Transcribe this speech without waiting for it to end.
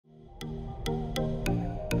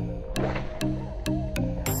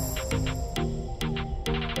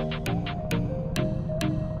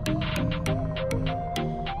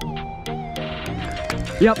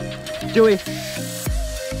Yep, Dewey.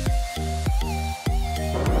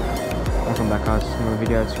 Welcome back guys, another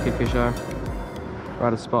video. It's Kid Fisher. Right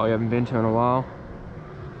at a spot we haven't been to in a while.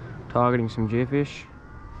 Targeting some Jewfish.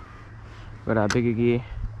 Got our bigger gear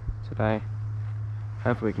today.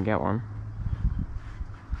 Hopefully we can get one.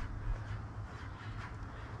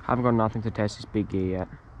 Haven't got nothing to test this big gear yet.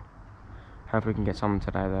 Hopefully we can get something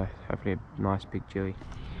today though. Hopefully a nice big Jewy.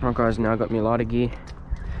 Right guys, now I got my lighter gear.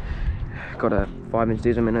 Got a 5-inch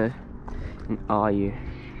diesel minnow in RU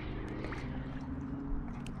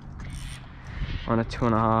on a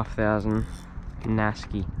 2,500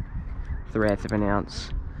 Nasci 3/8 of an ounce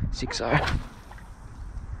 6.0.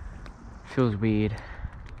 Feels weird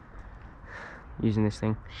using this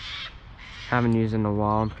thing. Haven't used it in a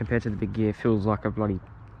while. Compared to the big gear, feels like a bloody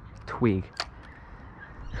twig.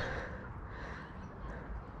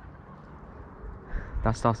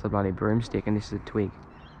 That stuff's a bloody broomstick and this is a twig.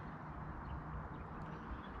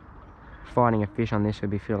 Fighting a fish on this would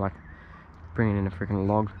be feel like bringing in a freaking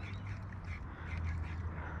log.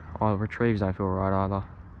 Oh, the retrieves don't feel right either.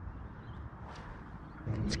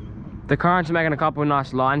 The current's making a couple of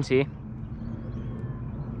nice lines here.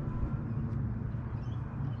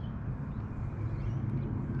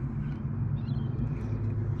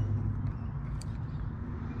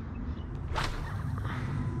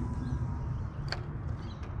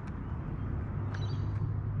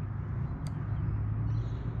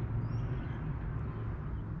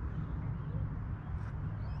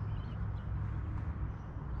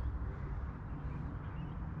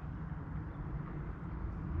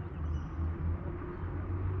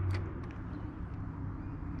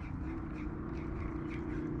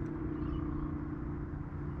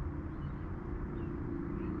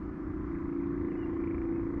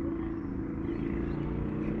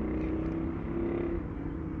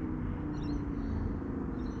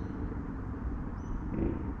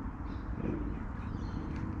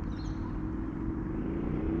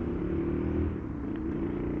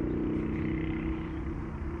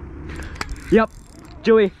 Yep,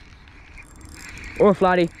 Jewy. Or a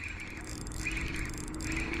flatty.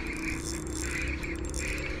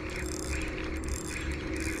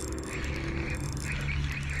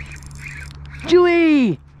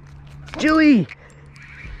 Jewy! Jewy!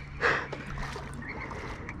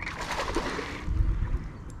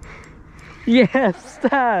 Yes,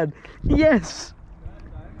 Dad! Yes!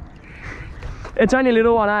 It's only a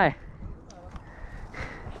little one, eh?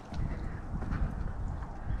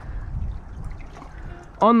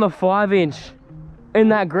 On the 5-inch in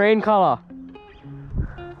that green colour.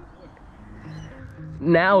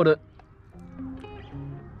 Nailed it.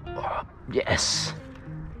 Oh, yes.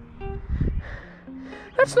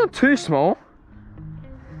 That's not too small.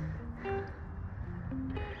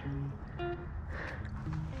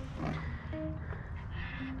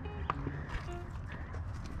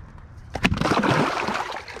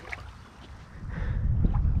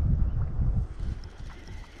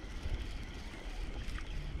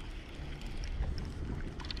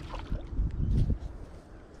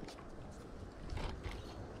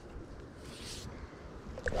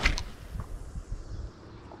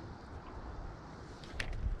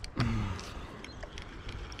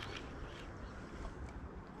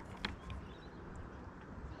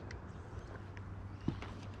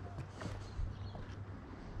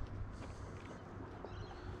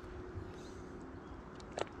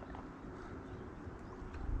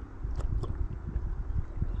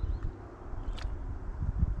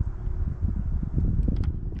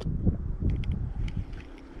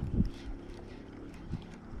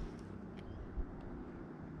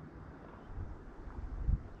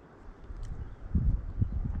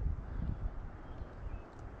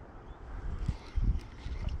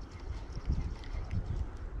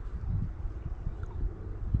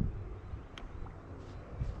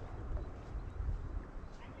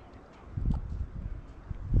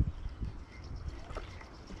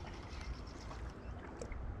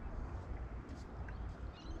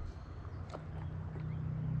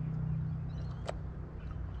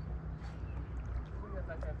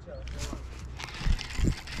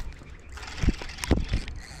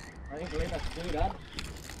 I think we'll have to do that.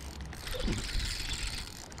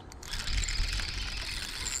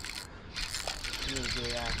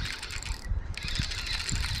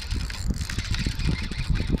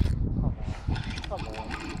 Come on.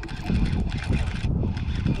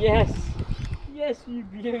 Yes! Yes, you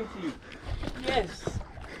beauty! Yes!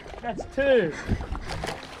 That's 2!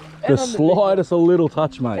 The slightest of little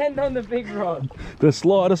touch, mate. And on the big rod. The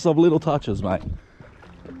slightest of little touches, mate.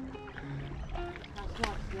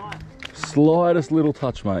 Slightest little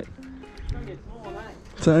touch, mate.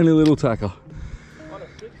 It's only a little tacker.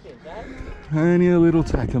 Only a little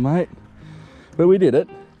tacker, mate. But we did it.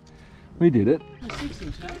 We did it.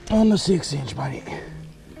 On the 6-inch, buddy.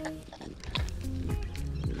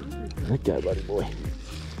 Let go, buddy boy.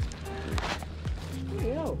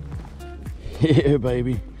 Yeah,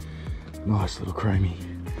 baby. Nice little creamy.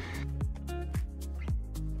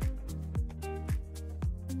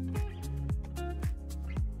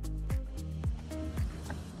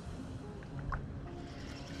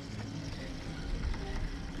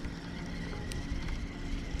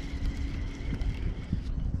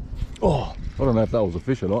 Oh, I don't know if that was a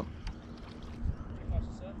fish or not.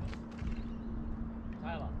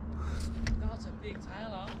 Taylor. That's a big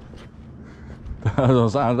Taylor. I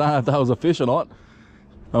was saying, I don't know if that was a fish or not.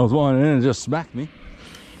 I was winding in and it just smacked me.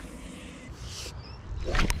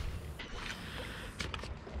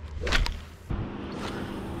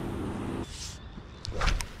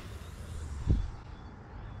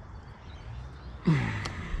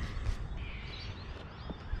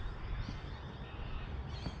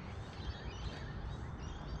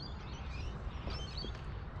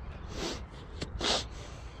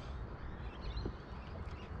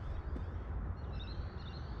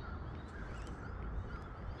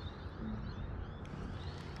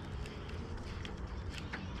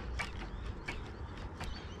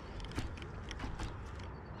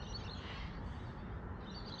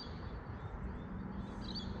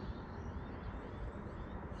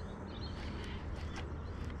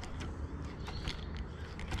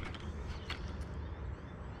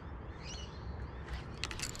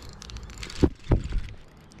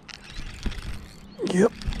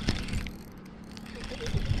 Yep.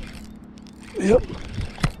 Yep.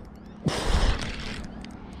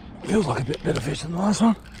 Feels like a bit better fish than the last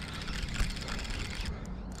one.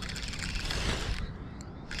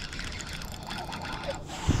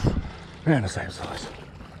 Around the same size.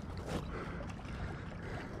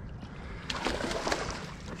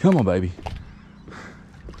 Come on, baby.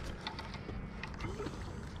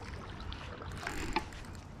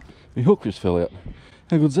 My hook just fell out.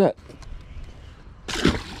 How good's that?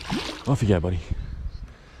 Off you go, buddy.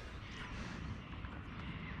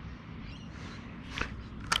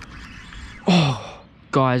 Oh,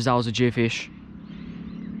 guys, that was a Jewfish.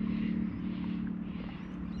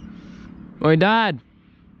 Oi, Dad.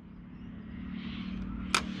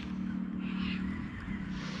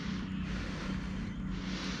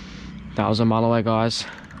 That was a mulloway, guys.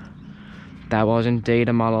 That was indeed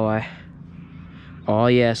a mulloway. Oh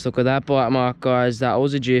yes, look at that bite mark, guys. That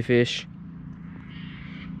was a Jewfish.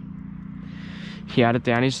 He had it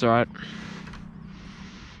down his throat.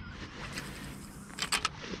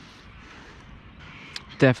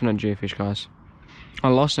 Definite Jewfish, guys. I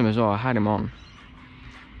lost him as well. I had him on.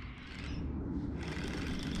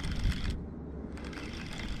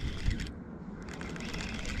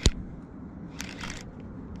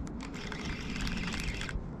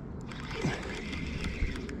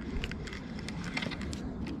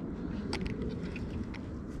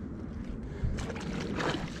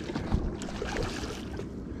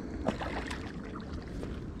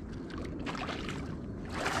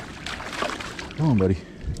 Come on, buddy.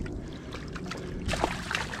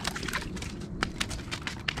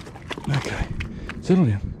 Okay, settle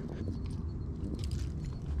down.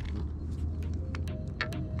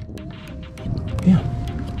 Yeah,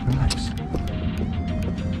 relax.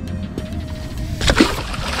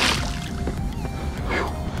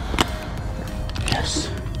 Yes.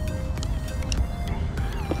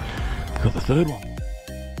 Got the third one.